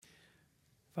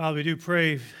Father, we do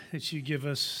pray that you give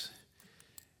us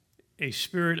a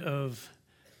spirit of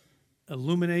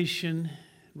illumination,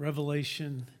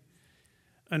 revelation,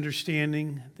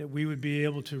 understanding, that we would be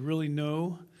able to really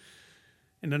know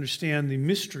and understand the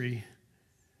mystery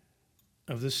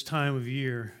of this time of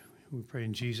year. We pray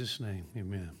in Jesus' name,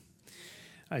 amen.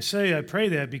 I pray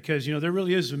that because, there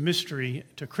really is a mystery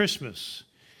to Christmas.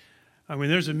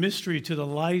 There's a mystery to the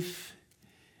life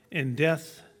and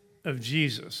death of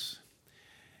Jesus.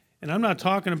 And I'm not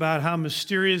talking about how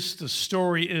mysterious the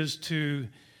story is to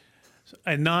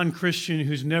a non-Christian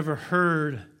who's never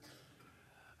heard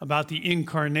about the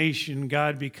incarnation,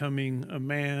 God becoming a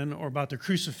man, or about the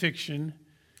crucifixion,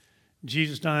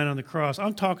 Jesus dying on the cross.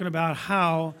 I'm talking about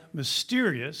how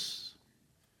mysterious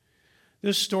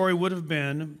this story would have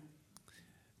been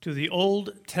to the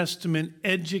Old Testament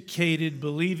educated,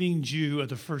 believing Jew of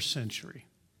the first century.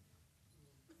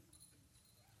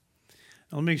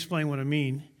 Now, let me explain what I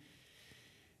mean.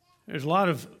 There's a lot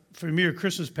of familiar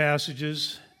Christmas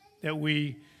passages that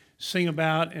we sing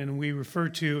about and we refer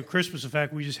to at Christmas. In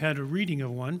fact, we just had a reading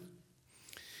of one.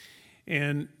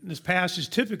 And this passage,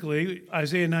 typically,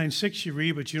 Isaiah 9:6 you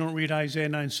read, but you don't read Isaiah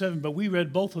 9:7. But we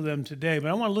read both of them today. But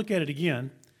I want to look at it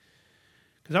again,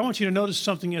 because I want you to notice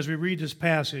something as we read this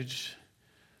passage.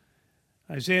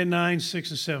 Isaiah 9:6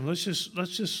 and 7. Let's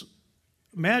just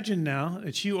imagine now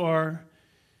that you are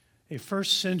a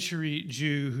first century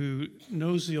Jew who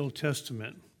knows the Old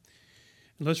Testament.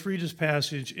 And let's read this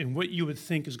passage and what you would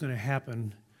think is going to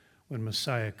happen when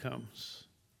Messiah comes.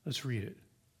 Let's read it.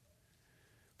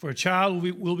 For a child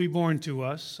will be born to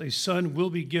us, a son will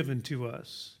be given to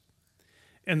us,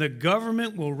 and the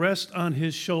government will rest on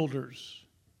his shoulders.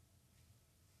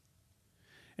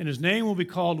 And his name will be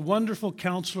called Wonderful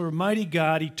Counselor, Mighty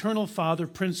God, Eternal Father,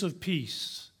 Prince of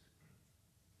Peace.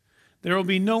 There will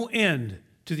be no end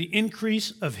to the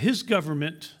increase of his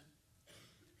government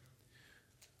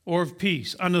or of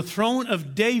peace on the throne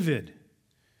of David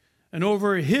and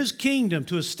over his kingdom,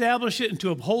 to establish it and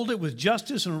to uphold it with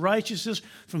justice and righteousness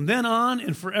from then on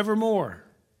and forevermore.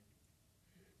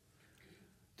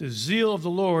 The zeal of the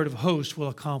Lord of hosts will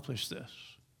accomplish this.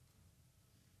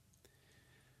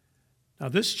 Now,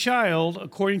 this child,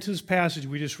 according to this passage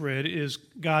we just read, is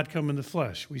God come in the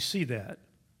flesh. We see that.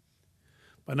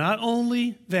 But not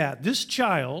only that, this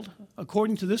child,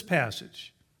 according to this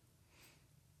passage,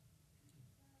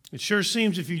 it sure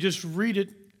seems if you just read it,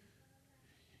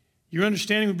 your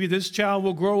understanding would be this child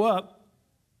will grow up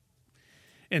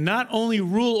and not only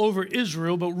rule over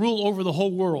Israel, but rule over the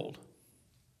whole world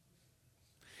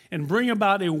and bring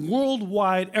about a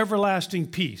worldwide everlasting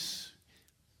peace.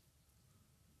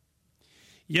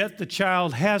 Yet the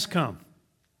child has come.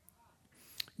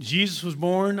 Jesus was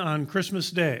born on Christmas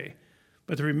Day,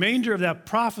 but the remainder of that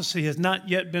prophecy has not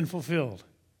yet been fulfilled.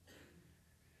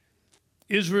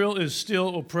 Israel is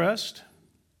still oppressed.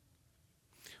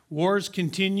 Wars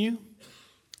continue.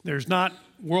 There's not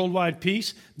worldwide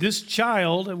peace. This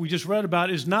child that we just read about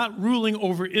is not ruling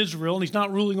over Israel, and he's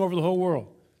not ruling over the whole world.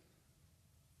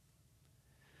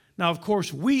 Now, of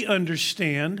course, we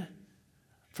understand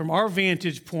from our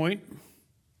vantage point,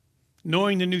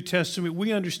 knowing the New Testament,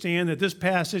 we understand that this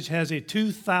passage has a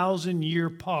 2,000-year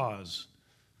pause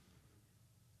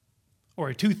or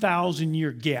a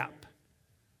 2,000-year gap.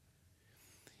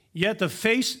 Yet the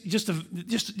face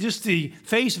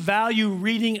value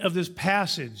reading of this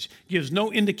passage gives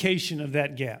no indication of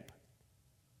that gap.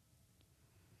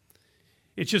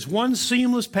 It's just one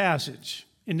seamless passage.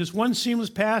 In this one seamless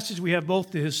passage, we have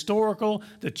both the historical,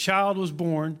 the child was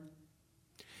born,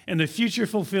 and the future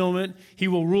fulfillment, he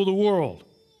will rule the world.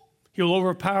 He'll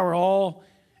overpower all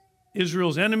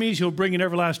Israel's enemies. He'll bring an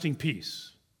everlasting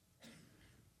peace.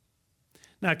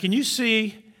 Now, can you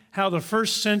see how the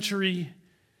first century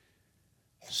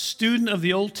student of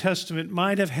the Old Testament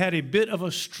might have had a bit of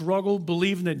a struggle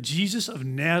believing that Jesus of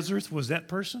Nazareth was that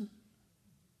person?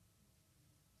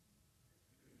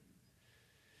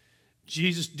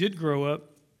 Jesus did grow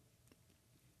up,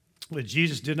 but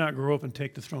Jesus did not grow up and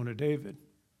take the throne of David.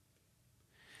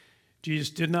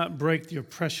 Jesus did not break the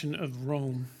oppression of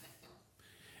Rome,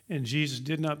 and Jesus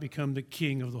did not become the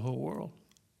king of the whole world.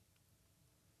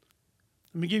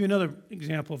 Let me give you another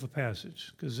example of a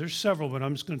passage, because there's several, but let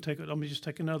me just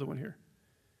take another one here.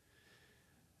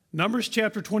 Numbers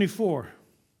chapter 24,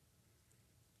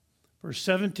 verse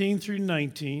 17 through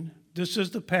 19. This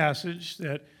is the passage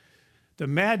that the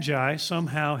Magi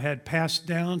somehow had passed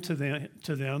down to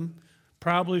them,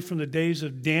 probably from the days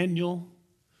of Daniel,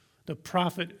 the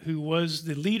prophet who was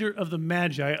the leader of the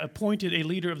Magi, appointed a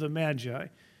leader of the Magi. And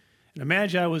the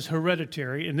Magi was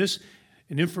hereditary, and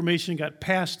information got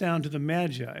passed down to the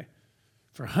Magi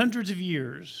for hundreds of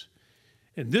years.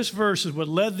 And this verse is what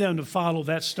led them to follow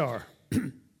that star.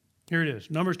 Here it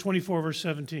is, Numbers 24, verse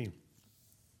 17.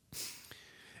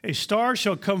 A star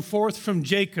shall come forth from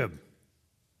Jacob.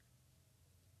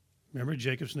 Remember,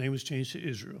 Jacob's name was changed to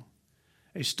Israel.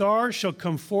 A star shall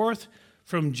come forth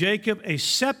from Jacob, a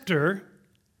scepter,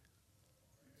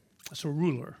 that's a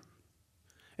ruler.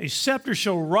 A scepter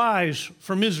shall rise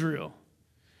from Israel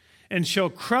and shall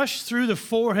crush through the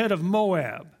forehead of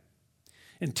Moab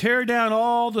and tear down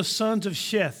all the sons of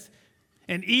Sheth.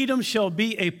 And Edom shall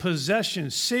be a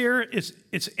possession. Seir,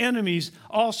 its enemies,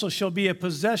 also shall be a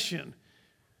possession,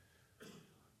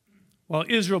 while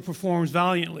Israel performs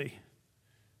valiantly.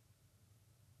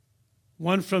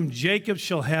 One from Jacob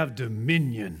shall have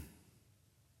dominion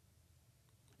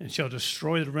and shall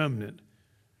destroy the remnant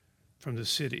from the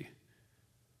city.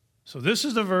 So this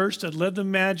is the verse that led the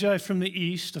Magi from the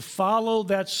east to follow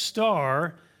that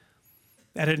star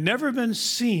that had never been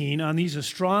seen on these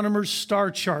astronomers'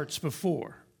 star charts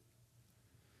before.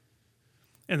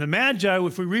 And the Magi,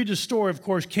 if we read the story, of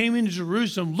course, came into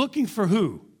Jerusalem looking for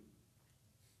who?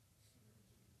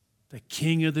 The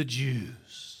King of the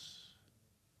Jews.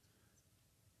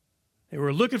 They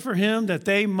were looking for him that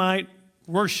they might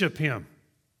worship him.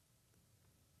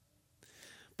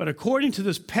 But according to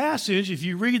this passage, if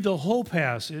you read the whole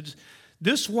passage,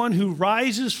 this one who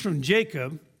rises from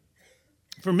Jacob,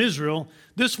 from Israel,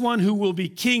 this one who will be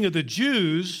king of the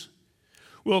Jews,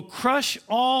 will crush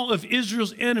all of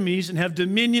Israel's enemies and have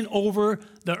dominion over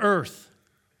the earth.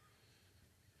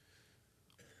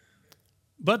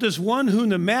 But this one whom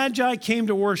the Magi came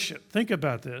to worship, think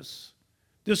about this,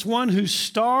 this one whose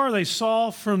star they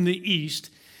saw from the east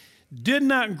did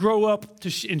not grow up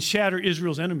and shatter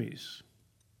Israel's enemies.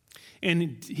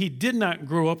 And he did not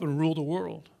grow up and rule the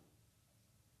world.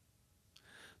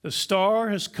 The star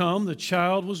has come, the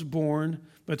child was born,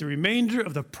 but the remainder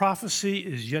of the prophecy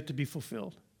is yet to be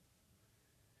fulfilled.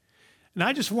 And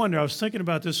I just wonder, I was thinking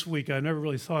about this week, I never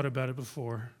really thought about it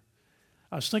before.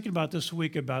 I was thinking about this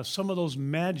week about some of those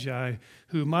Magi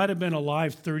who might have been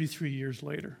alive 33 years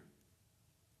later.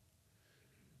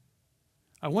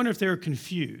 I wonder if they were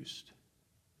confused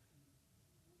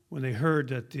when they heard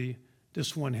that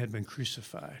this one had been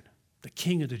crucified. The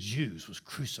King of the Jews was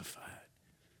crucified.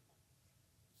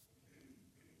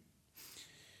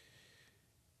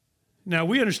 Now,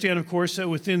 we understand, of course, that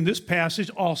within this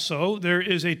passage also there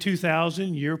is a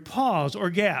 2,000-year pause or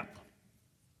gap.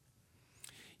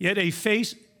 Yet a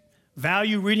face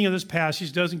value reading of this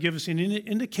passage doesn't give us any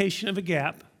indication of a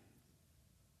gap.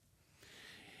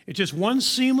 It's just one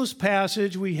seamless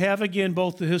passage. We have, again,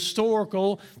 both the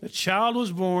historical, the child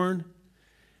was born,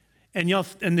 and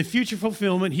the future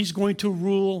fulfillment, he's going to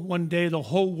rule one day the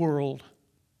whole world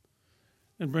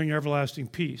and bring everlasting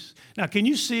peace. Now, can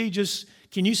you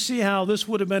see how this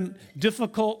would have been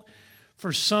difficult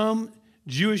for some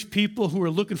Jewish people who were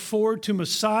looking forward to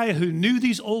Messiah, who knew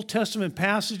these Old Testament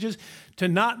passages, to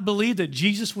not believe that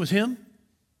Jesus was him?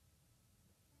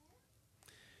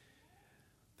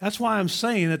 That's why I'm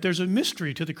saying that there's a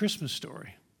mystery to the Christmas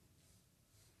story.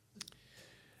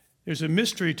 There's a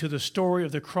mystery to the story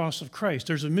of the cross of Christ.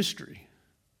 There's a mystery.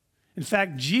 In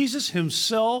fact, Jesus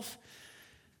himself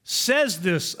says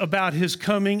this about his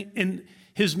coming in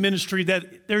his ministry,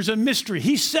 that there's a mystery.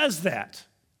 He says that.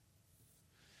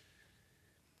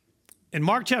 In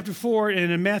Mark chapter 4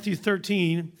 and in Matthew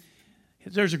 13,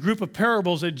 there's a group of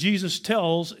parables that Jesus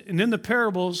tells, and in the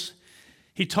parables,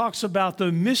 he talks about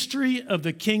the mystery of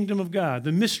the kingdom of God.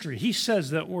 The mystery. He says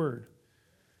that word.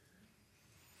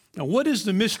 Now, what is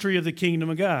the mystery of the kingdom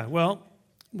of God? Well,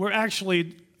 we're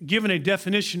actually given a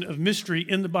definition of mystery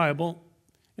in the Bible,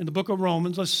 in the book of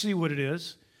Romans. Let's see what it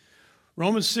is.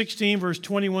 Romans 16, verse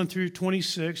 21 through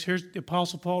 26. Here's the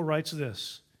Apostle Paul writes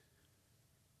this.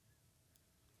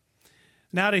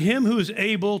 Now to him who is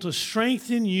able to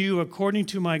strengthen you according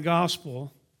to my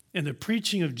gospel and the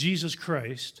preaching of Jesus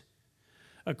Christ,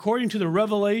 according to the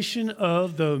revelation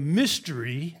of the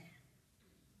mystery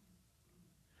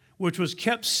which was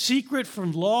kept secret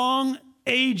from long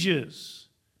ages,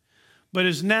 but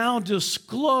is now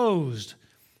disclosed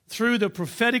through the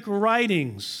prophetic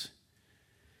writings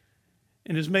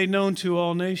and is made known to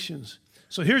all nations.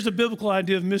 So here's the biblical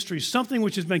idea of mystery, something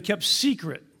which has been kept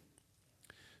secret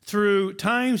through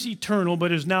times eternal,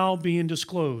 but is now being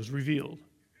disclosed, revealed.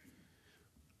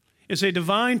 It's a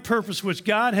divine purpose which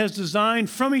God has designed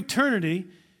from eternity.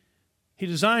 He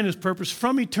designed his purpose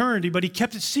from eternity, but he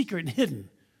kept it secret and hidden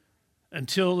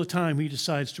until the time he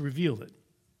decides to reveal it.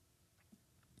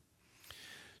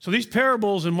 So these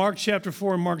parables in Mark chapter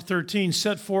 4 and Mark 13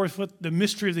 set forth what the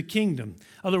mystery of the kingdom.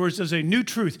 In other words, there's a new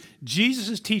truth. Jesus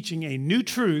is teaching a new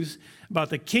truth about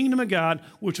the kingdom of God,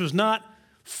 which was not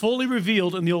fully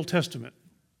revealed in the Old Testament,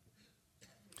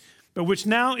 but which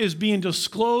now is being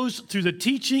disclosed through the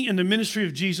teaching and the ministry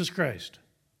of Jesus Christ.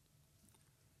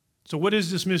 So what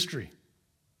is this mystery?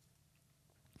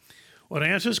 Well, to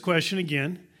answer this question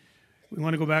again, we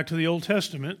want to go back to the Old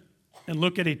Testament and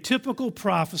look at a typical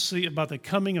prophecy about the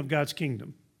coming of God's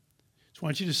kingdom. I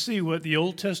want you to see what the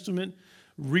Old Testament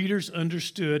readers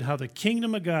understood, how the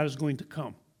kingdom of God is going to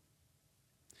come.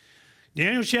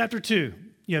 Daniel chapter 2,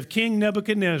 you have King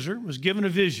Nebuchadnezzar was given a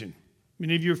vision.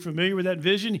 Many of you are familiar with that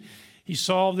vision. He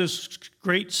saw this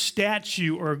great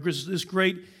statue or this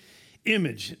great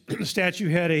image. The statue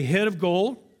had a head of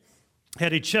gold,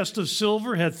 had a chest of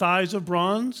silver, had thighs of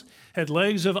bronze, had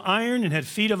legs of iron, and had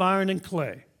feet of iron and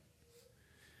clay.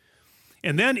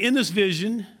 And then in this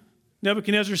vision,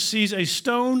 Nebuchadnezzar sees a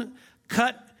stone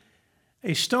cut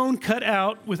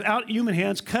out without human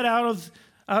hands, cut out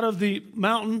of the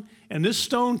mountain, and this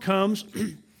stone comes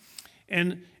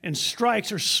and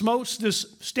strikes or smotes this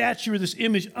statue or this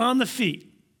image on the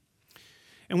feet.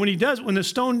 And when the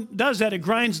stone does that, it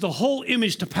grinds the whole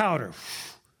image to powder.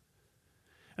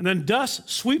 And then dust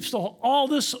sweeps all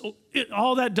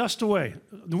that dust away.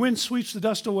 The wind sweeps the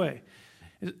dust away.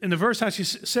 And the verse actually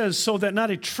says, so that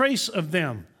not a trace of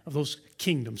them, of those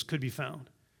kingdoms, could be found.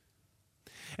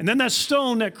 And then that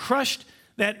stone that crushed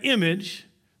that image,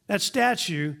 that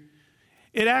statue,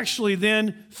 it actually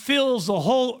then fills the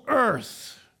whole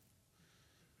earth.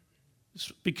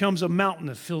 It becomes a mountain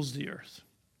that fills the earth.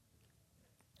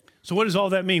 So what does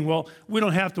all that mean? Well, we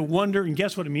don't have to wonder and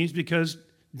guess what it means because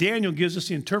Daniel gives us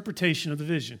the interpretation of the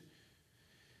vision.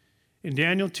 In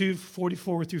Daniel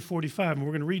 2:44 through 45, and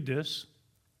we're going to read this.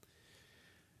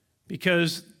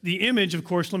 Because the image, of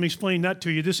course, let me explain that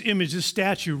to you. This image, this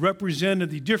statue, represented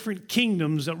the different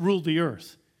kingdoms that ruled the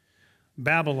earth.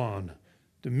 Babylon,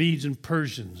 the Medes and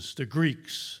Persians, the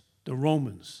Greeks, the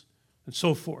Romans, and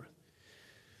so forth.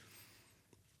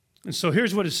 And so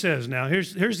here's what it says now.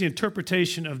 Here's the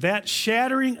interpretation of that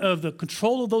shattering of the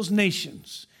control of those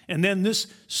nations. And then this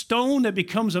stone that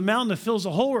becomes a mountain that fills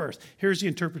the whole earth. Here's the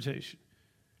interpretation.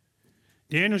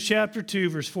 Daniel chapter 2,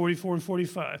 verse 44 and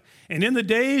 45. And in the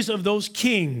days of those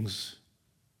kings,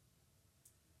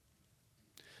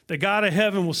 the God of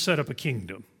heaven will set up a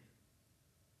kingdom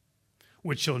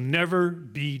which shall never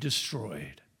be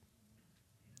destroyed.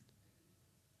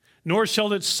 Nor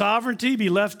shall its sovereignty be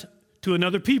left to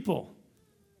another people.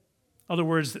 In other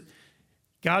words,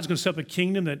 God's going to set up a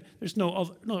kingdom that there's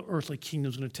no earthly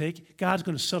kingdom's going to take. God's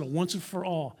going to settle once and for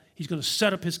all. He's going to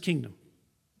set up his kingdom.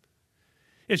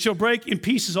 It shall break in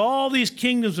pieces all these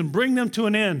kingdoms and bring them to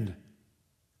an end.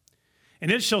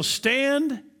 And it shall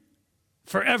stand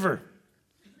forever.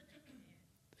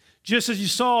 Just as you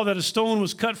saw that a stone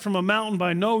was cut from a mountain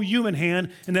by no human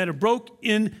hand, and that it broke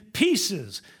in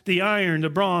pieces the iron, the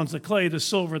bronze, the clay, the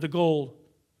silver, the gold.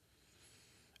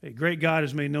 A great God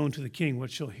has made known to the king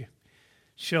what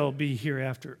shall be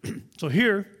hereafter. So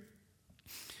here,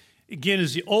 again,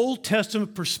 is the Old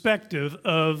Testament perspective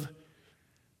of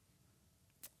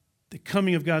the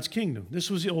coming of God's kingdom. This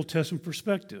was the Old Testament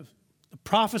perspective. The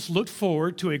prophets looked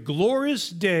forward to a glorious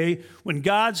day when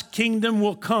God's kingdom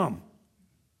will come,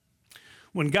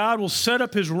 when God will set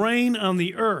up his reign on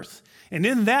the earth. And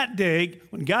in that day,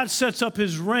 when God sets up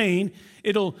his reign,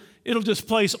 it'll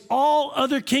displace all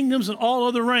other kingdoms and all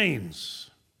other reigns.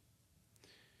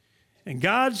 And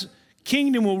God's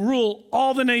kingdom will rule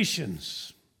all the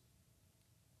nations.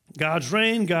 God's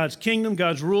reign, God's kingdom,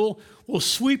 God's rule will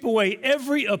sweep away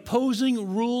every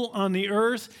opposing rule on the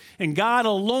earth, and God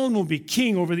alone will be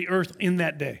king over the earth in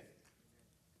that day.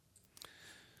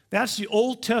 That's the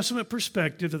Old Testament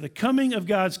perspective that the coming of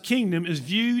God's kingdom is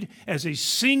viewed as a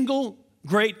single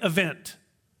great event.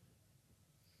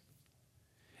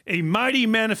 A mighty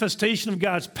manifestation of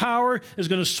God's power is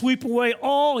going to sweep away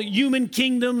all human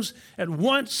kingdoms at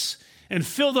once and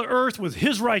fill the earth with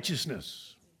his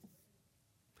righteousness.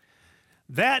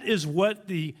 That is what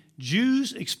the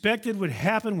Jews expected would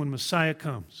happen when Messiah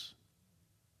comes.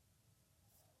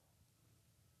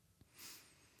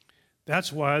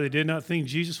 That's why they did not think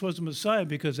Jesus was the Messiah,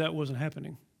 because that wasn't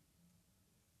happening.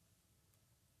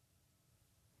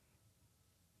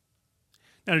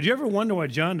 Now, did you ever wonder why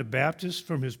John the Baptist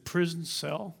from his prison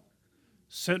cell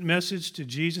sent message to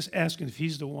Jesus asking if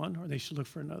he's the one or they should look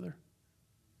for another?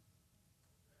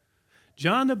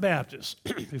 John the Baptist,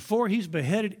 before he's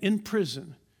beheaded in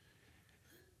prison,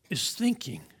 is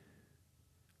thinking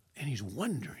and he's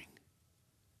wondering.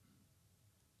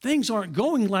 Things aren't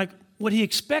going like what he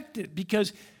expected,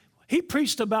 because he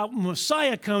preached about when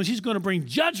Messiah comes, he's going to bring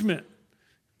judgment.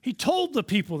 He told the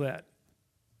people that.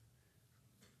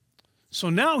 So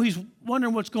now he's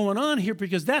wondering what's going on here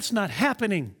because that's not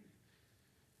happening.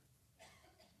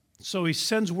 So he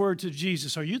sends word to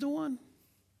Jesus, are you the one?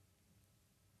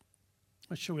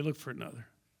 Or shall we look for another?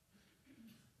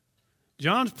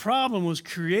 John's problem was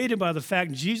created by the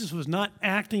fact Jesus was not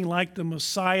acting like the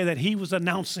Messiah that he was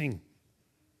announcing.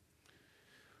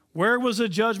 Where was the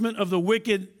judgment of the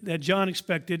wicked that John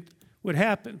expected would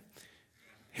happen?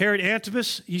 Herod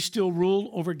Antipas, he still ruled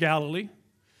over Galilee.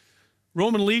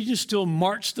 Roman legions still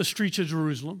marched the streets of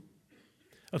Jerusalem.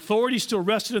 Authority still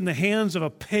rested in the hands of a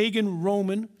pagan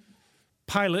Roman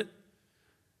Pilate.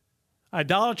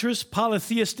 Idolatrous,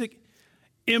 polytheistic,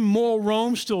 immoral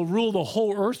Rome still ruled the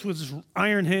whole earth with his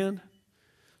iron hand.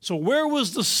 So where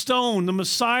was the stone, the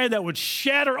Messiah that would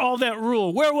shatter all that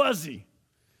rule? Where was he?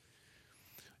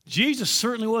 Jesus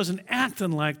certainly wasn't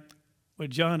acting like what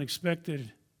John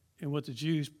expected and what the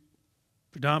Jews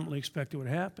predominantly expected would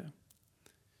happen.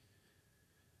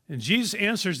 And Jesus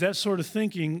answers that sort of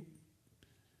thinking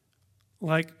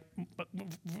like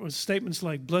with statements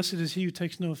like, blessed is he who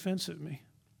takes no offense at me.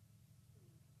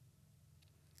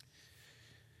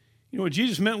 You know, what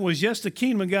Jesus meant was, yes, the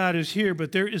kingdom of God is here,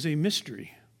 but there is a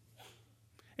mystery,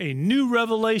 a new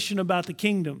revelation about the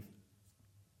kingdom.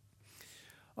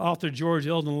 Author George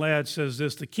Eldon Ladd says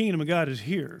this, the kingdom of God is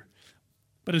here,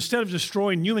 but instead of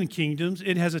destroying human kingdoms,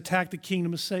 it has attacked the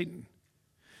kingdom of Satan.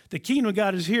 The kingdom of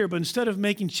God is here, but instead of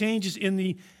making changes in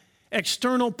the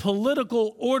external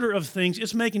political order of things,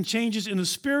 it's making changes in the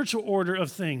spiritual order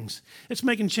of things. It's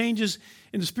making changes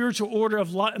in the spiritual order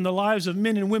in the lives of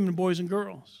men and women, boys and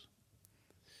girls.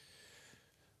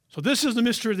 So this is the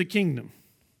mystery of the kingdom.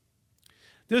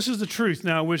 This is the truth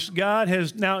now, which God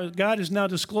is now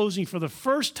disclosing for the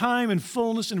first time in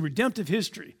fullness in redemptive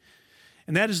history.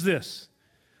 And that is this.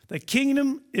 The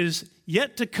kingdom is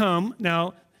yet to come.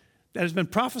 Now, that has been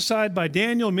prophesied by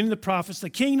Daniel and many of the prophets. The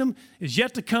kingdom is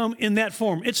yet to come in that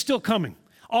form. It's still coming.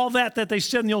 All that they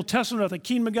said in the Old Testament about the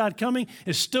kingdom of God coming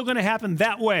is still going to happen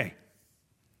that way.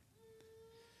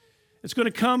 It's going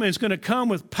to come, and it's going to come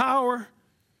with power.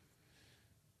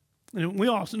 And we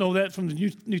also know that from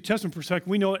the New Testament perspective.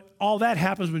 We know all that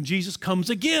happens when Jesus comes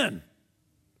again.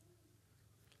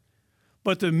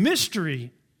 But the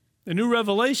mystery, the new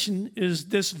revelation, is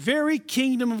this very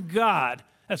kingdom of God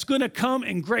that's going to come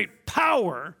in great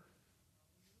power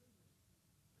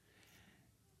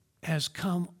has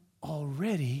come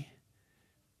already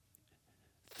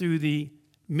through the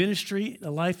ministry,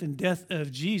 the life and death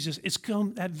of Jesus. It's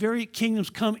come, that very kingdom's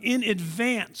come in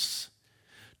advance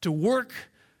to work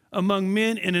among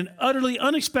men in an utterly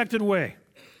unexpected way.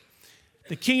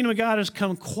 The kingdom of God has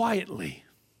come quietly.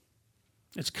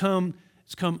 It's come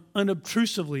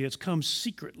unobtrusively. It's come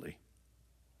secretly.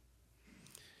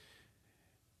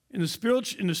 In the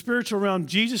spiritual realm,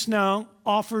 Jesus now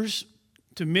offers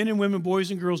to men and women, boys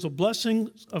and girls, the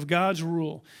blessings of God's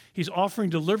rule. He's offering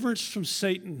deliverance from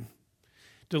Satan,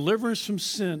 deliverance from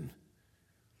sin.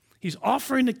 He's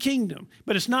offering the kingdom,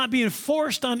 but it's not being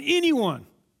forced on anyone.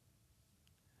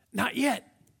 Not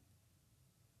yet.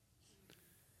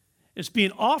 It's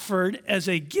being offered as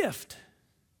a gift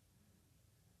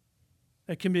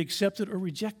that can be accepted or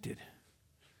rejected.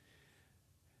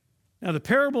 Now, the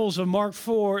parables of Mark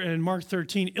 4 and Mark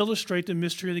 13 illustrate the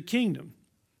mystery of the kingdom.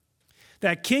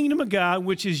 That kingdom of God,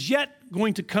 which is yet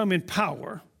going to come in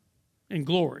power and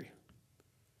glory,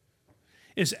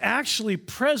 is actually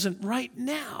present right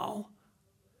now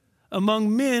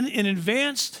among men in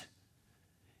advance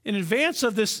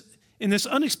of this, in this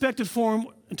unexpected form,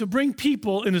 to bring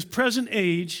people in this present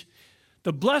age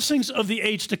the blessings of the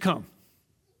age to come.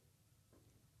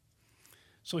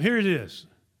 So here it is.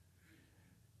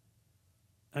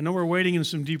 I know we're wading in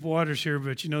some deep waters here,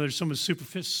 but there's some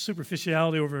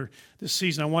superficiality over this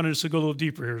season. I wanted us to go a little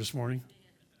deeper here this morning.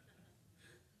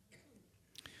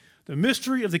 The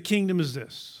mystery of the kingdom is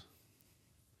this.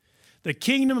 The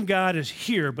kingdom of God is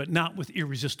here, but not with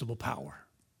irresistible power.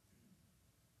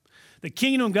 The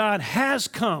kingdom of God has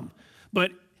come,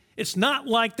 but it's not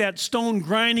like that stone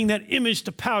grinding that image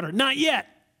to powder. Not yet.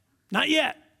 Not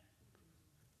yet.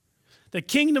 The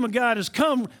kingdom of God has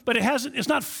come, but it's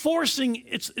not forcing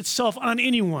itself on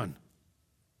anyone.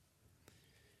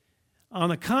 On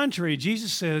the contrary,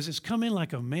 Jesus says it's coming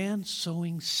like a man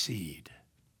sowing seed.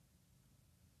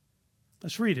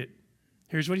 Let's read it.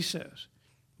 Here's what he says.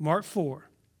 Mark 4.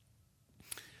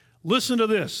 Listen to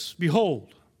this.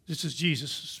 Behold, this is Jesus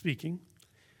speaking.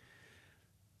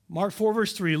 Mark 4,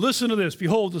 verse 3. Listen to this.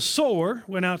 Behold, the sower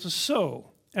went out to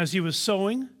sow. As he was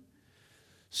sowing,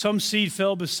 some seed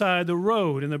fell beside the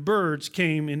road, and the birds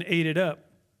came and ate it up.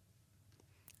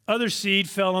 Other seed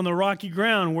fell on the rocky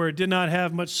ground where it did not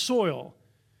have much soil.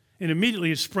 and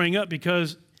immediately it sprang up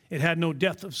because it had no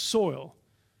depth of soil.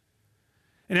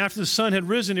 And after the sun had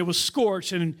risen, it was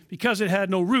scorched, and because it had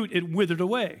no root, it withered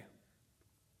away.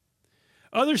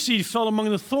 Other seed fell among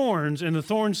the thorns, and the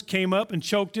thorns came up and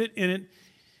choked it, and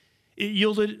it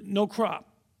yielded no crop.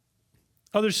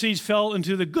 Other seeds fell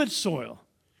into the good soil,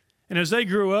 and as they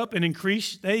grew up and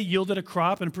increased, they yielded a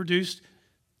crop and produced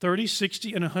 30,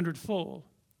 60, and 100-fold.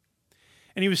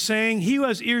 And he was saying, he who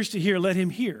has ears to hear, let him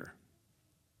hear.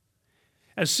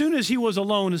 As soon as he was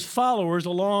alone, his followers,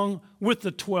 along with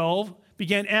the 12,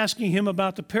 began asking him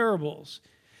about the parables.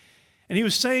 And he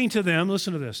was saying to them,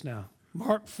 listen to this now,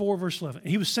 Mark 4, verse 11.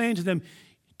 He was saying to them,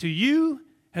 to you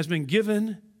has been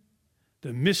given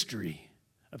the mystery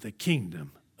of the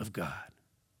kingdom of God.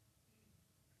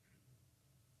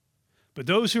 But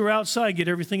those who are outside get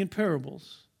everything in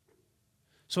parables,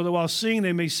 so that while seeing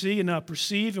they may see and not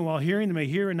perceive, and while hearing they may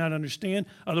hear and not understand,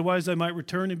 otherwise they might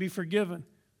return and be forgiven.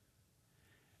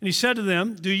 And he said to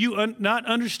them, do you not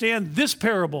understand this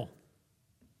parable?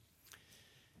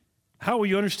 How will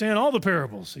you understand all the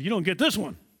parables? You don't get this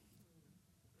one.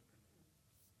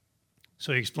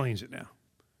 So he explains it now.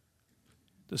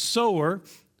 The sower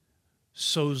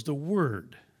sows the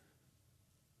word.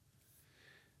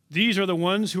 These are the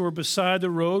ones who are beside the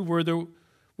road where the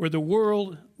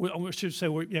word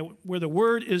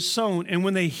is sown. And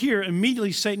when they hear,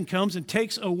 immediately Satan comes and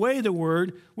takes away the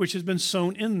word which has been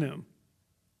sown in them.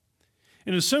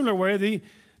 In a similar way,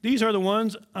 these are the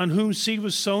ones on whom seed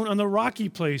was sown on the rocky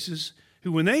places,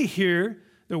 who when they hear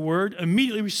the word,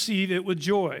 immediately receive it with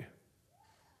joy.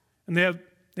 And they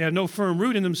have no firm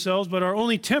root in themselves, but are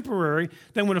only temporary.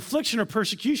 Then when affliction or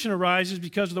persecution arises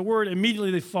because of the word,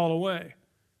 immediately they fall away.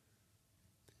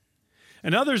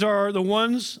 And others are the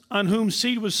ones on whom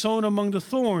seed was sown among the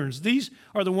thorns. These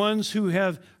are the ones who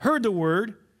have heard the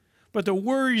word, but the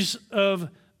worries of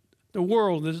the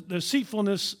world, the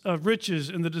deceitfulness of riches,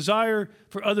 and the desire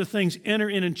for other things enter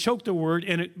in and choke the word,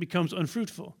 and it becomes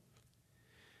unfruitful.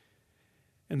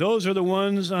 And those are the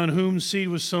ones on whom seed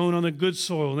was sown on the good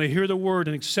soil. And they hear the word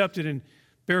and accept it and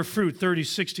bear fruit 30,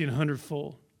 60, and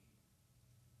 100-fold.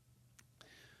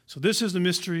 So this is the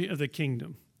mystery of the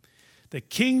kingdom. The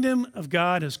kingdom of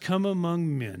God has come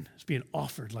among men. It's being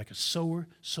offered like a sower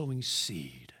sowing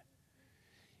seed.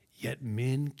 Yet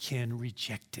men can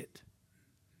reject it.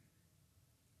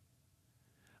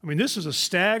 I mean, this is a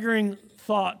staggering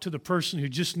thought to the person who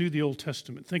just knew the Old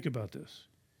Testament. Think about this.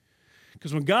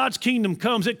 Because when God's kingdom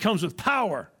comes, it comes with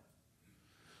power.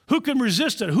 Who can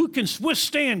resist it? Who can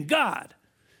withstand God?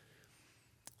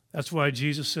 That's why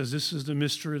Jesus says this is the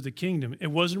mystery of the kingdom. It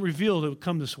wasn't revealed it would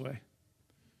come this way.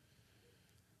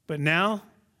 But now,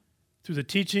 through the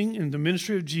teaching and the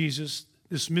ministry of Jesus,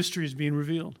 this mystery is being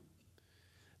revealed.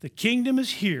 The kingdom is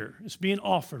here. It's being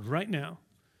offered right now.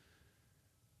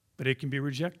 But it can be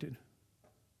rejected.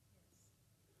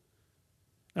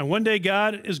 Now, one day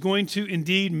God is going to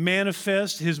indeed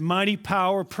manifest his mighty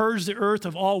power, purge the earth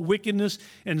of all wickedness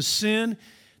and sin.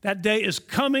 That day is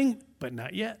coming, but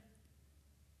not yet.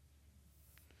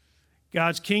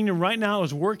 God's kingdom right now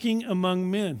is working among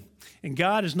men, and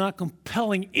God is not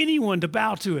compelling anyone to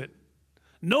bow to it.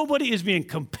 Nobody is being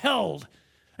compelled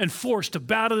and forced to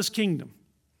bow to this kingdom.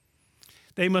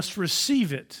 They must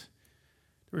receive it.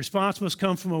 The response must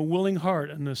come from a willing heart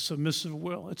and a submissive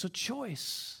will. It's a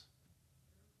choice.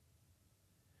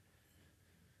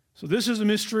 So this is the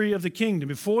mystery of the kingdom.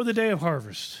 Before the day of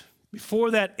harvest,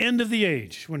 before that end of the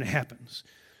age when it happens,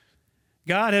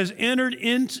 God has entered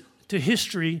into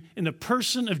history in the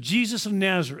person of Jesus of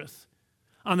Nazareth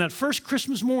on that first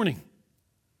Christmas morning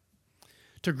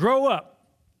to grow up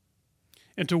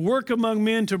and to work among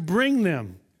men to bring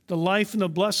them the life and the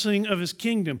blessing of his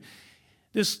kingdom.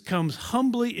 This comes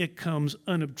humbly, it comes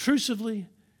unobtrusively.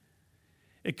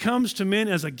 It comes to men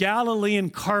as a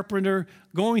Galilean carpenter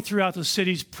going throughout the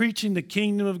cities, preaching the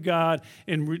kingdom of God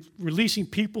and releasing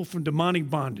people from demonic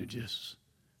bondages.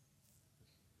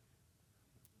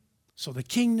 So the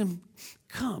kingdom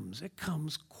comes. It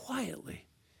comes quietly.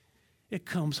 It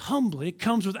comes humbly. It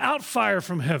comes without fire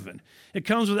from heaven. It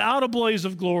comes without a blaze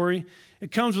of glory.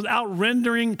 It comes without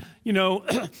rending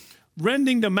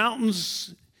the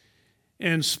mountains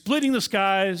and splitting the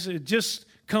skies. It just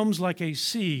comes like a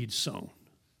seed sown.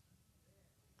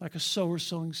 Like a sower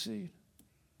sowing seed.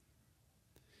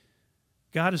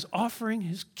 God is offering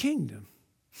his kingdom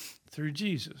through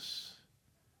Jesus,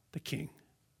 the King.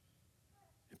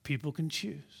 And people can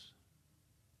choose.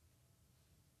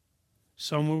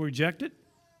 Some will reject it.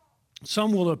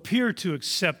 Some will appear to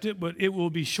accept it, but it will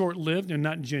be short-lived and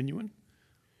not genuine.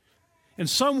 And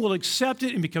some will accept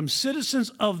it and become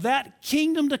citizens of that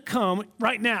kingdom to come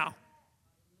right now.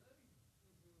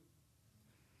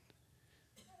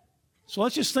 So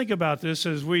let's just think about this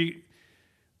as we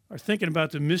are thinking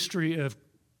about the mystery of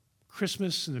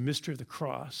Christmas and the mystery of the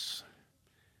cross,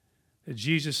 that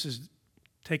Jesus is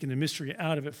taking the mystery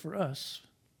out of it for us.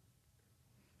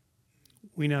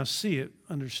 We now see it,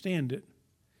 understand it.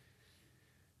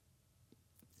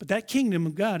 But that kingdom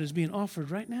of God is being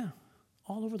offered right now,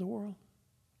 all over the world.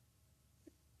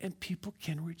 And people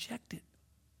can reject it.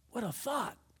 What a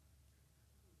thought.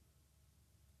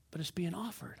 But it's being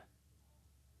offered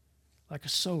like a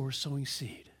sower sowing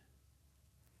seed.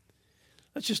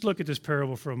 Let's just look at this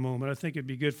parable for a moment. I think it'd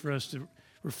be good for us to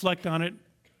reflect on it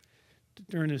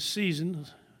during this season.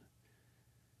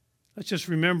 Let's just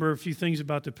remember a few things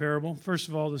about the parable. First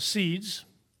of all, the seeds.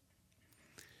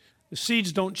 The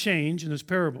seeds don't change in this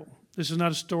parable. This is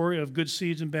not a story of good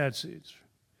seeds and bad seeds.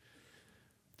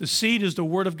 The seed is the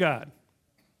Word of God.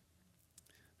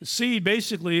 The seed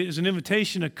basically is an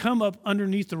invitation to come up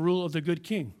underneath the rule of the good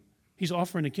king. He's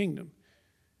offering a kingdom.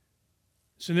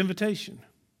 It's an invitation.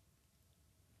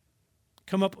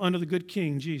 Come up under the good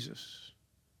king, Jesus.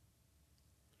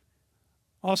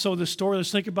 Also, the story,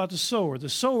 let's think about the sower. The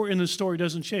sower in the story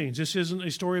doesn't change. This isn't a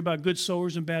story about good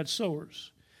sowers and bad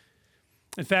sowers.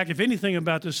 In fact, if anything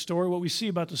about this story, what we see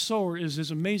about the sower is his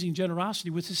amazing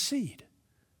generosity with his seed.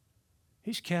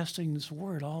 He's casting this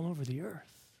word all over the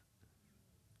earth.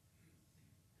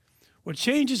 What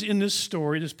changes in this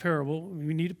story, this parable,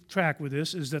 we need to track with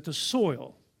this, is that the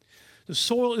soil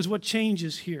is what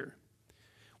changes here.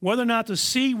 Whether or not the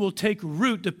seed will take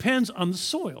root depends on the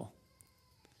soil.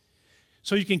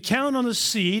 So you can count on the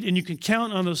seed and you can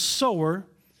count on the sower.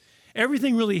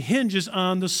 Everything really hinges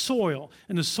on the soil.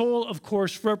 And the soil, of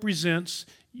course, represents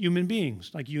human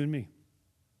beings like you and me.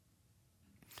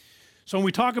 So when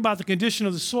we talk about the condition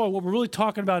of the soil, what we're really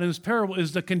talking about in this parable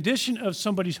is the condition of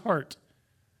somebody's heart.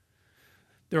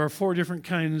 There are 4 different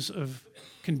kinds of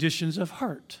conditions of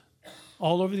heart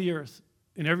all over the earth.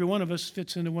 And every one of us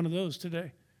fits into one of those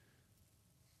today.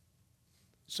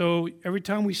 So every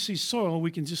time we see soil,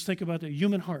 we can just think about the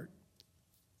human heart.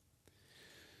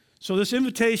 So this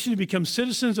invitation to become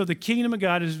citizens of the kingdom of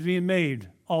God is being made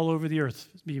all over the earth.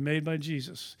 It's being made by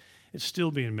Jesus. It's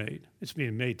still being made. It's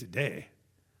being made today,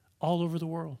 all over the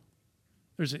world.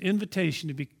 There's an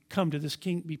invitation to come to this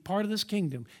king, be part of this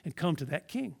kingdom, and come to that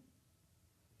king.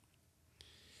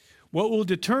 What will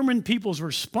determine people's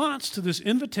response to this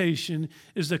invitation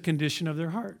is the condition of their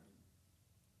heart.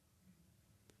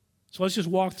 So let's just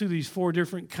walk through these 4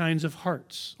 different kinds of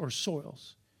hearts or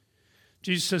soils.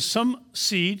 Jesus says some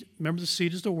seed, remember the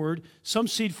seed is the word, some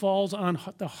seed falls on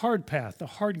the hard path, the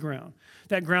hard ground,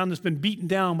 that ground that's been beaten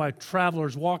down by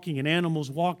travelers walking and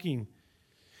animals walking.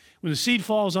 When the seed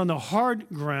falls on the hard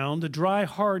ground, the dry,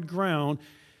 hard ground,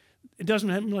 it doesn't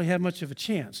really have much of a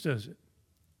chance, does it?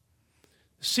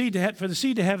 For the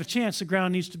seed to have a chance, the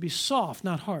ground needs to be soft,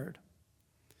 not hard.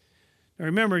 Now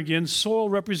remember again,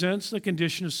 soil represents the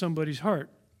condition of somebody's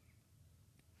heart.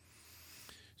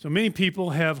 So many people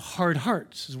have hard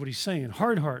hearts, is what he's saying.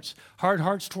 Hard hearts. Hard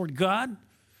hearts toward God.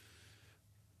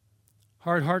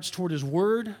 Hard hearts toward his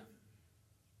word.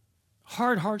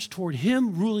 Hard hearts toward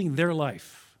him ruling their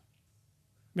life.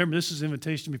 Remember, this is an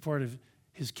invitation to be part of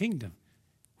his kingdom,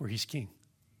 where he's king.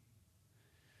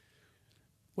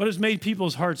 What has made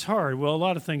people's hearts hard? Well, a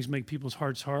lot of things make people's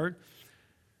hearts hard.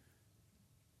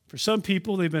 For some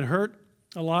people, they've been hurt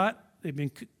a lot. They've been,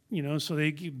 so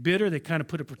they get bitter. They kind of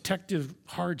put a protective,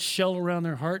 hard shell around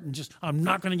their heart and just, I'm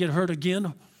not going to get hurt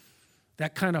again.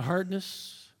 That kind of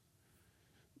hardness.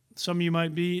 Some of you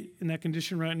might be in that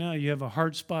condition right now. You have a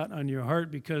hard spot on your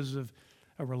heart because of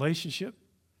a relationship.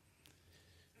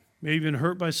 Maybe you've been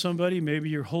hurt by somebody. Maybe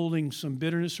you're holding some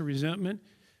bitterness or resentment.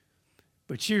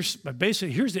 But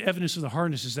basically, here's the evidence of the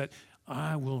hardness is that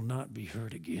I will not be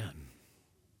hurt again.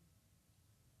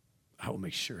 I will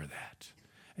make sure of that.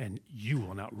 And you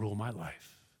will not rule my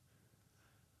life.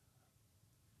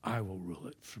 I will rule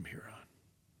it from here on.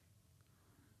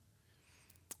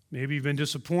 Maybe you've been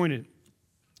disappointed.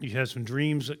 You had some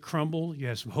dreams that crumble. You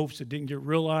had some hopes that didn't get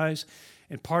realized.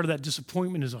 And part of that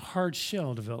disappointment is a hard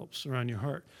shell develops around your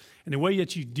heart. And the way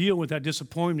that you deal with that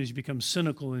disappointment is you become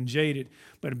cynical and jaded.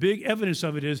 But a big evidence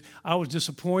of it is, I was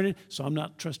disappointed, so I'm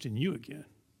not trusting you again.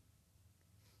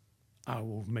 I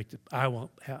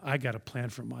got a plan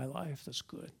for my life that's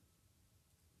good.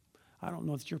 I don't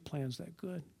know if your plan's that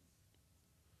good.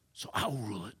 So I'll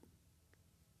rule it.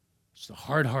 It's the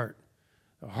hard heart.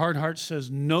 The hard heart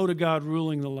says no to God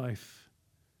ruling the life.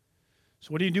 So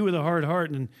what do you do with a hard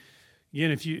heart? And again,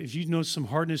 if you know some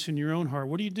hardness in your own heart,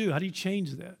 what do you do? How do you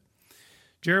change that?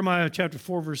 Jeremiah chapter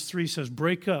 4, verse 3 says,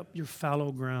 break up your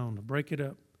fallow ground. Break it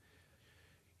up.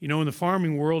 You know, in the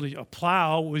farming world, a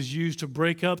plow was used to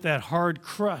break up that hard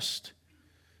crust.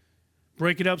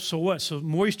 Break it up so what? So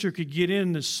moisture could get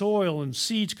in the soil and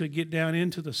seeds could get down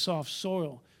into the soft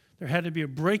soil. There had to be a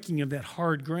breaking of that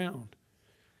hard ground.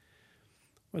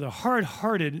 Well, the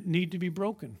hard-hearted need to be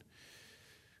broken.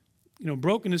 You know,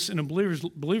 brokenness in a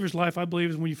believer's life, I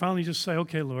believe, is when you finally just say,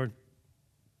 okay, Lord,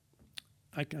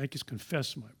 I just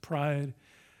confess my pride,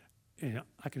 and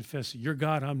I confess that you're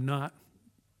God, I'm not,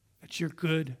 that you're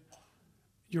good,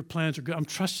 your plans are good. I'm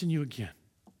trusting you again.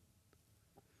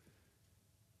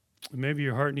 And maybe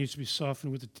your heart needs to be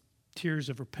softened with the tears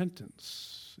of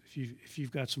repentance if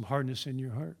you've got some hardness in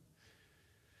your heart.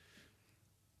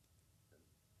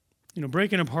 You know,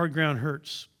 breaking up hard ground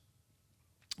hurts,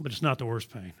 but it's not the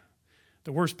worst pain.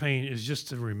 The worst pain is just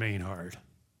to remain hard.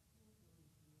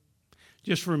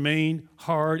 Just remain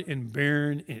hard and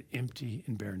barren and empty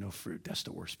and bear no fruit. That's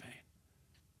the worst pain.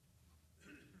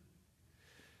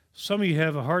 Some of you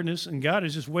have a hardness, and God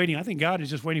is just waiting. I think God is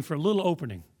just waiting for a little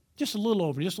opening. Just a little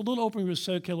opening. Just a little opening to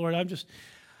say, okay, Lord, I'm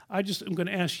going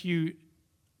to ask you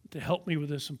to help me with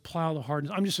this and plow the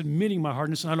hardness. I'm just admitting my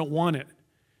hardness, and I don't want it.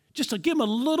 Just to give him a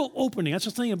little opening. That's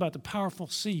the thing about the powerful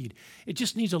seed. It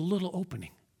just needs a little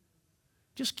opening.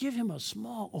 Just give him a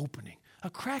small opening, a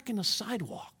crack in the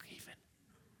sidewalk even.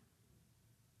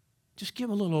 Just give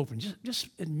him a little opening. Just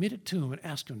admit it to him and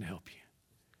ask him to help you.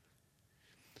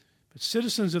 But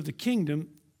citizens of the kingdom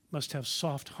must have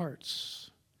soft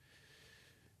hearts.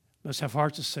 Must have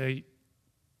hearts to say,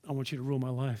 I want you to rule my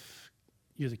life.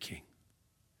 You're the king.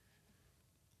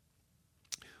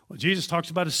 Well, Jesus talks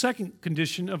about a second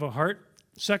condition of a heart,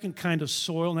 second kind of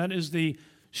soil, and that is the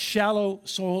shallow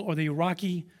soil or the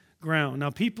rocky ground. Now,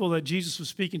 people that Jesus was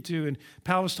speaking to in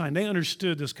Palestine, they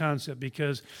understood this concept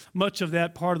because much of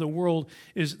that part of the world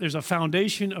there's a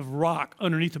foundation of rock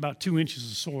underneath about 2 inches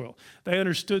of soil. They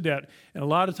understood that, and a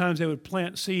lot of times they would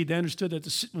plant seed. They understood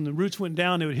that when the roots went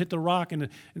down, they would hit the rock, and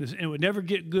it would never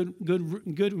get good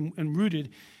and rooted.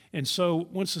 And so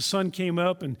once the sun came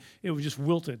up, and it would just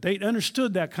wilt it. They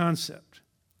understood that concept.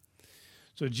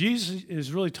 So Jesus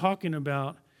is really talking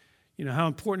about, you know, how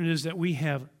important it is that we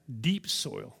have deep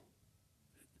soil.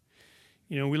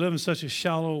 You know, we live in such a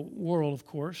shallow world, of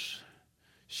course.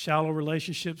 Shallow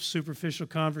relationships, superficial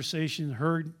conversation,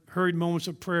 hurried moments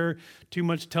of prayer, too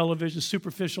much television,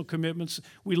 superficial commitments.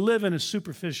 We live in a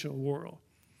superficial world.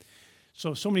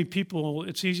 So many people,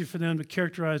 it's easy for them to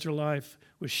characterize their life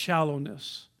with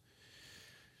shallowness.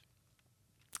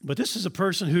 But this is a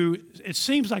person who, it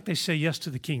seems like they say yes to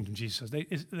the kingdom, Jesus says.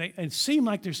 It seems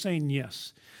like they're saying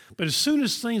yes. But as soon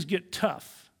as things get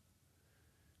tough,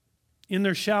 in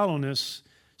their shallowness,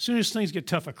 as soon as things get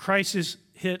tough, a crisis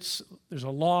hits, there's a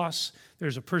loss,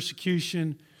 there's a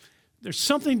persecution, there's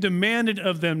something demanded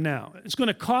of them now. It's going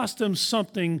to cost them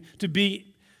something to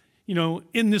be, you know,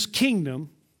 in this kingdom.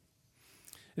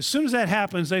 As soon as that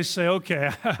happens, they say, okay,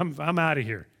 I'm out of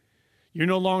here. You're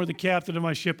no longer the captain of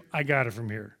my ship. I got it from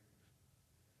here.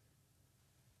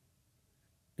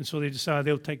 And so they decide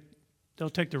they'll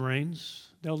take the reins.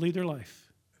 They'll lead their life.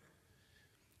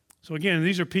 So again,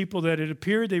 these are people that it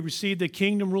appeared they received the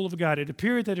kingdom rule of God. It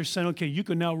appeared that they're saying, okay, you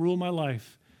can now rule my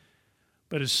life.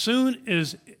 But as soon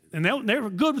as, and they were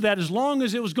good with that as long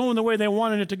as it was going the way they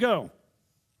wanted it to go.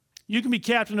 You can be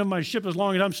captain of my ship as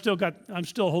long as I'm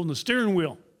still holding the steering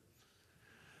wheel.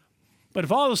 But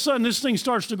if all of a sudden this thing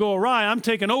starts to go awry, I'm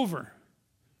taking over.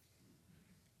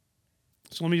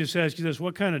 So let me just ask you this.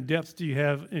 What kind of depth do you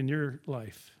have in your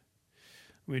life?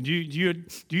 I mean, do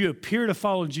you appear to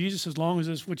follow Jesus as long as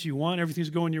that's what you want, everything's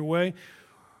going your way?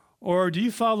 Or do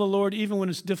you follow the Lord even when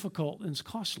it's difficult and it's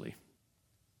costly?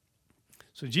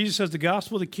 So Jesus says the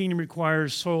gospel of the kingdom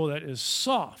requires soil that is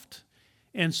soft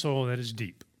and soil that is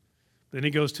deep. Then he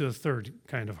goes to a third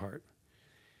kind of heart.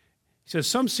 He says,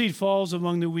 some seed falls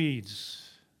among the weeds,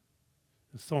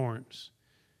 the thorns.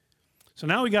 So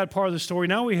now we got part of the story.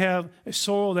 Now we have a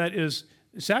soil that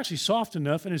it's actually soft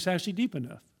enough and it's actually deep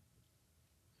enough.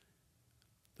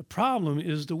 The problem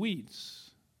is the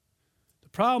weeds. The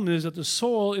problem is that the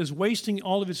soil is wasting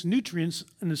all of its nutrients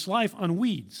in its life on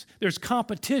weeds. There's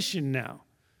competition now.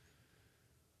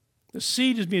 The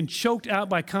seed is being choked out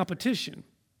by competition.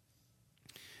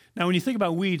 Now, when you think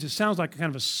about weeds, it sounds like kind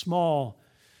of a small,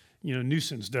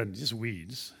 nuisance, doesn't it? Just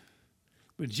weeds.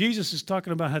 But Jesus is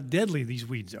talking about how deadly these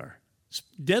weeds are. It's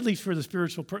deadly for the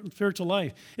spiritual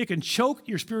life. It can choke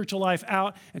your spiritual life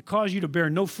out and cause you to bear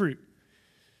no fruit.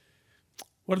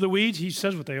 What are the weeds? He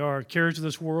says what they are. Cares of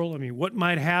this world. I mean, what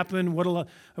might happen? What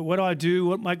do I do?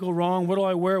 What might go wrong? What do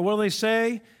I wear? What do they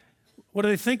say? What do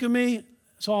they think of me?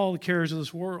 It's all the cares of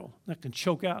this world. That can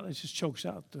choke out. It just chokes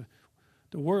out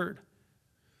the word.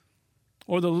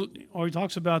 Or he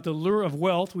talks about the lure of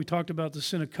wealth. We talked about the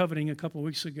sin of coveting a couple of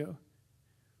weeks ago.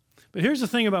 But here's the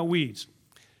thing about weeds.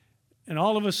 And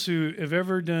all of us who have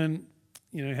ever done,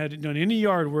 had done any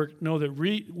yard work know that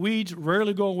weeds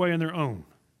rarely go away on their own.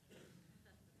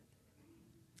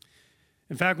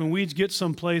 In fact, when weeds get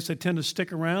someplace, they tend to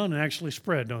stick around and actually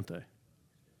spread, don't they?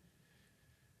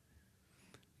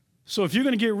 So if you're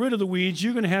going to get rid of the weeds,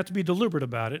 you're going to have to be deliberate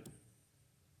about it.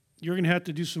 You're going to have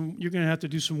to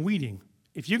do some weeding.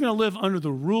 If you're going to live under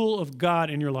the rule of God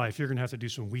in your life, you're going to have to do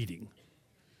some weeding.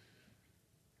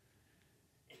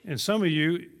 And some of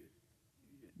you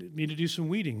need to do some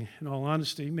weeding, in all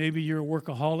honesty. Maybe you're a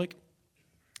workaholic,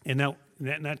 and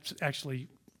that's actually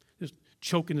just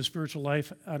choking the spiritual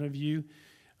life out of you.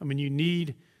 I mean, you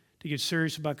need to get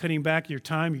serious about cutting back your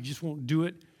time. You just won't do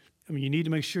it. I mean, you need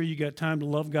to make sure you got time to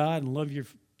love God and love your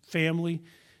family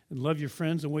and love your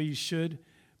friends the way you should,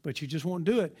 but you just won't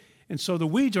do it. And so the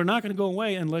weeds are not going to go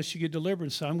away unless you get deliberate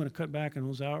and say, I'm going to cut back on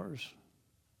those hours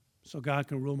so God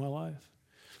can rule my life.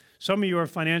 Some of you are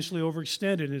financially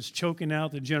overextended, and it's choking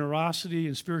out the generosity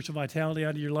and spiritual vitality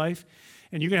out of your life.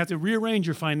 And you're going to have to rearrange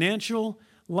your financial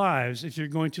lives if you're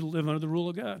going to live under the rule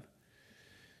of God.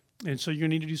 And so you're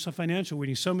going to need to do some financial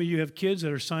weeding. Some of you have kids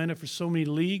that are signed up for so many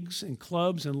leagues and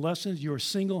clubs and lessons, you are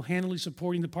single-handedly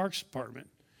supporting the Parks Department.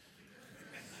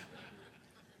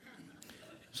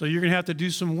 So you're going to have to do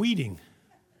some weeding.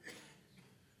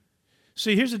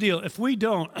 See, here's the deal. If we're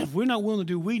not willing to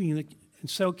do weeding and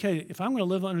say, okay, if I'm going to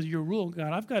live under your rule,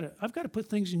 God, I've got to put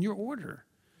things in your order.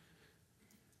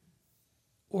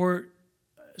 Or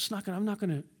it's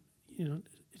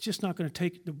just not going to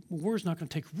take, the word's not going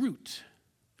to take root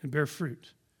and bear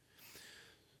fruit.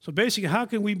 So basically, how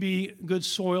can we be good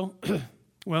soil?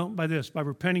 Well, by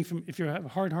repenting from, if you have a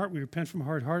hard heart, we repent from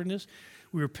hard-heartedness.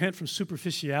 We repent from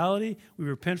superficiality. We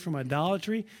repent from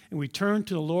idolatry. And we turn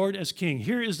to the Lord as King.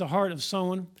 Here is the heart of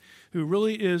someone who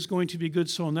really is going to be good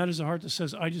soul. And that is the heart that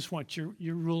says, I just want your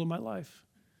rule in my life.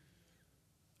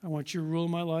 I want your rule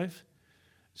in my life.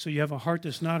 So you have a heart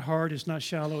that's not hard, it's not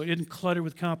shallow, it isn't cluttered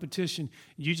with competition.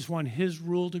 You just want his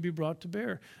rule to be brought to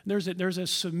bear. And there's a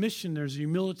submission, there's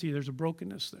humility, there's a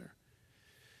brokenness there.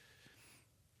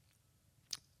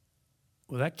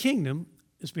 Well, that kingdom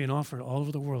is being offered all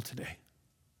over the world today.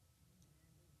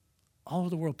 All over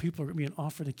the world, people are being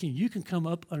offered a king. You can come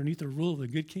up underneath the rule of the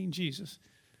good King Jesus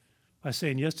by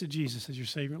saying yes to Jesus as your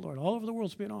Savior and Lord. All over the world,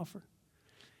 it's being offered.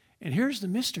 And here's the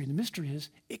mystery. The mystery is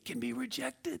it can be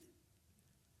rejected.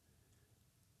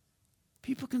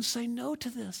 People can say no to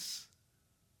this.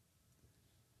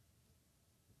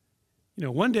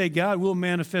 One day God will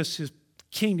manifest his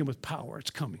kingdom with power.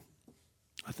 It's coming.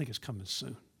 I think it's coming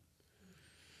soon.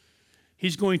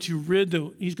 He's going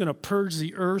to purge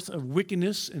the earth of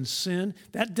wickedness and sin.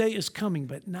 That day is coming,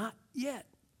 but not yet.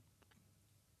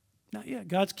 Not yet.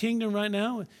 God's kingdom right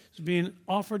now is being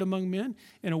offered among men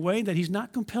in a way that he's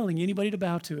not compelling anybody to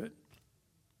bow to it.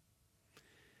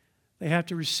 They have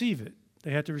to receive it.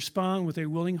 They have to respond with a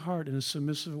willing heart and a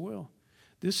submissive will.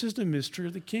 This is the mystery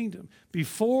of the kingdom.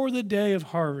 Before the day of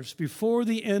harvest, before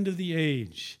the end of the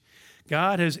age,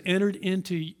 God has entered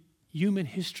into human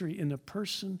history in the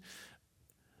person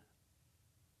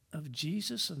of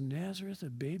Jesus of Nazareth, a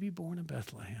baby born in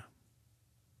Bethlehem.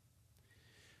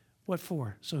 What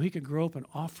for? So he could grow up and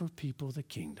offer people the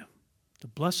kingdom, the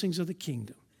blessings of the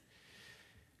kingdom.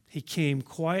 He came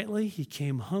quietly, he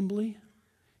came humbly,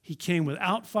 he came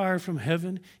without fire from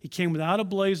heaven, he came without a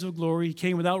blaze of glory, he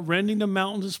came without rending the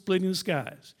mountains and splitting the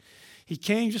skies. He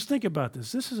came, just think about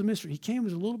this, this is a mystery. He came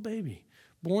as a little baby,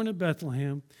 born in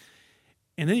Bethlehem,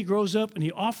 and then he grows up and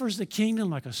he offers the kingdom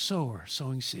like a sower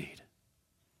sowing seed.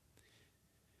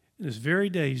 And this very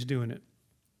day he's doing it.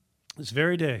 This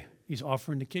very day he's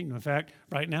offering the kingdom. In fact,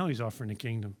 right now he's offering the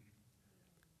kingdom.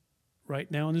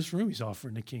 Right now in this room he's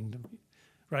offering the kingdom.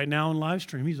 Right now on live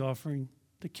stream he's offering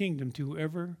the kingdom to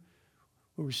whoever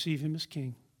will receive him as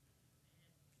king.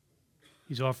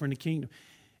 He's offering the kingdom.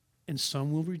 And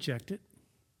some will reject it.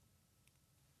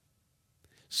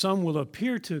 Some will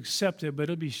appear to accept it, but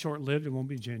it'll be short-lived. It won't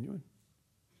be genuine.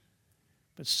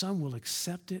 But some will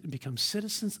accept it and become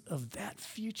citizens of that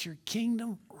future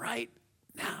kingdom right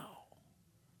now.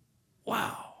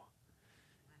 Wow.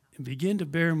 And begin to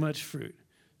bear much fruit.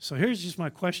 So here's just my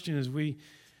question as we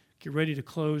get ready to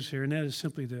close here, and that is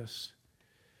simply this.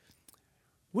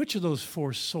 Which of those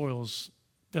four soils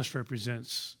best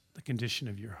represents the condition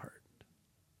of your heart?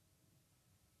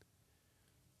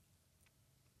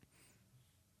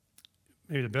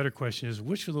 Maybe the better question is,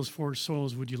 which of those four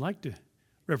soils would you like to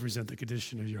represent the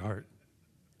condition of your heart?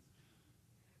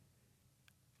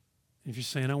 If you're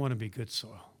saying, I want to be good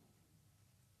soil,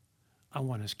 I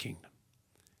want his kingdom,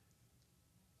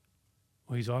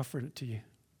 Well, he's offered it to you.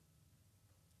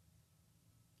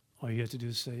 All you have to do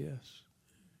is say yes.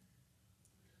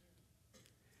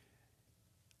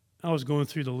 I was going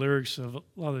through the lyrics of a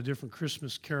lot of the different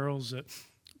Christmas carols that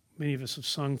many of us have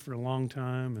sung for a long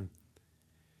time. And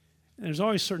there's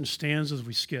always certain stanzas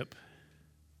we skip.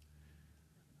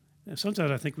 And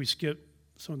sometimes I think we skip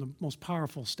some of the most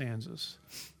powerful stanzas.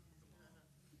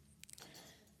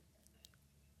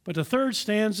 But the third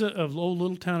stanza of "O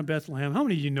Little Town of Bethlehem," how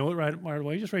many of you know it right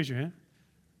away? Just raise your hand.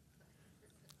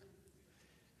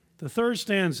 The third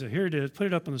stanza, here it is. Put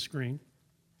it up on the screen.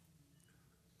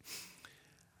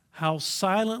 How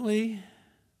silently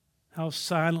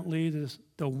the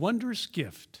wondrous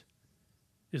gift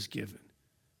is given.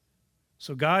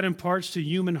 So God imparts to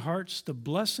human hearts the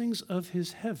blessings of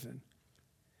his heaven.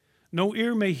 No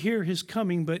ear may hear his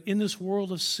coming, but in this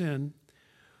world of sin,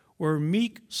 where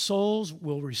meek souls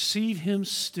will receive him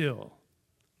still,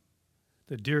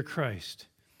 the dear Christ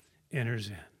enters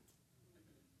in.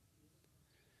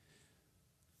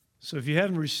 So if you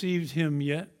haven't received him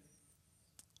yet,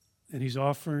 then he's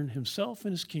offering himself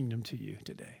and his kingdom to you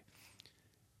today.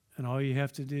 And all you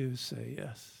have to do is say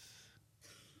yes.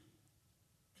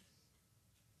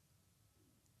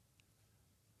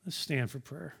 Let's stand for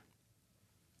prayer.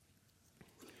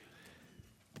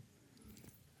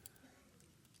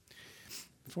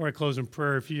 Before I close in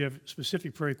prayer, if you have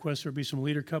specific prayer requests, there'll be some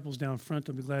leader couples down front.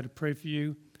 They'll be glad to pray for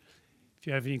you. If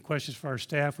you have any questions for our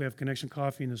staff, we have Connection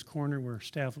Coffee in this corner where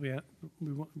staff will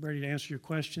be ready to answer your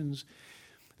questions.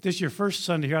 If this is your first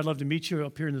Sunday here, I'd love to meet you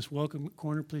up here in this welcome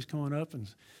corner. Please come on up and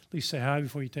at least say hi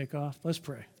before you take off. Let's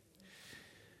pray.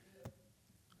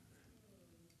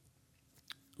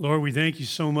 Lord, we thank you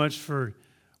so much for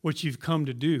what you've come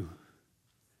to do.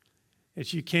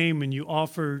 That you came and you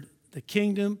offered the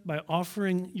kingdom by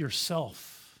offering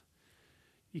yourself.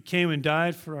 You came and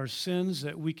died for our sins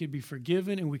that we could be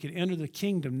forgiven and we could enter the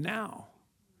kingdom now.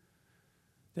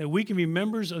 That we can be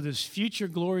members of this future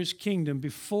glorious kingdom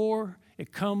before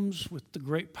it comes with the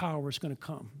great power it's going to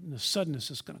come and the suddenness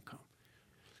that's going to come.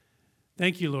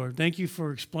 Thank you, Lord. Thank you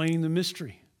for explaining the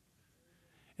mystery.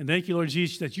 And thank you, Lord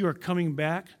Jesus, that you are coming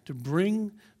back to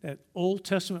bring that Old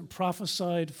Testament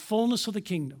prophesied fullness of the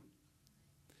kingdom.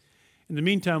 In the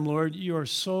meantime, Lord, you are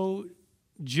so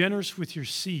generous with your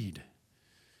seed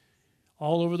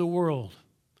all over the world.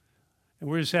 And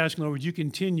we're just asking, Lord, would you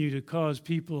continue to cause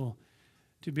people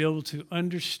to be able to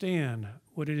understand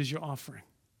what it is you're offering.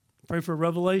 I pray for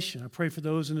revelation. I pray for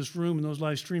those in this room and those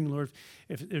live streaming, Lord.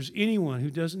 If there's anyone who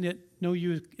doesn't yet know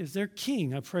you as their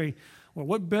king, I pray, well,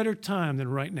 what better time than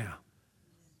right now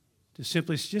to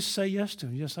simply just say yes to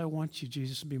him. Yes, I want you,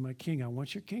 Jesus, to be my king. I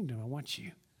want your kingdom. I want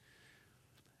you.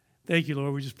 Thank you,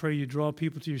 Lord. We just pray you draw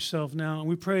people to yourself now. And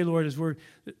we pray, Lord, as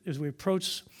we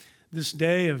approach this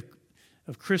day of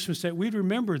Christmas, that we'd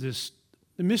remember this,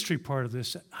 the mystery part of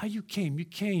this, how you came. You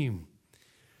came,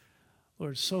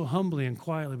 Lord, so humbly and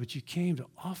quietly, but you came to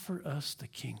offer us the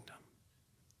kingdom.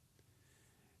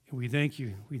 And we thank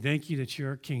you. We thank you that you're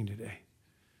our king today.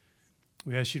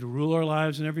 We ask you to rule our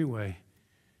lives in every way.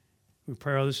 We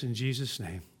pray all this in Jesus'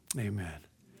 name. Amen.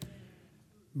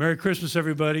 Merry Christmas,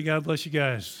 everybody. God bless you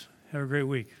guys. Have a great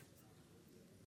week.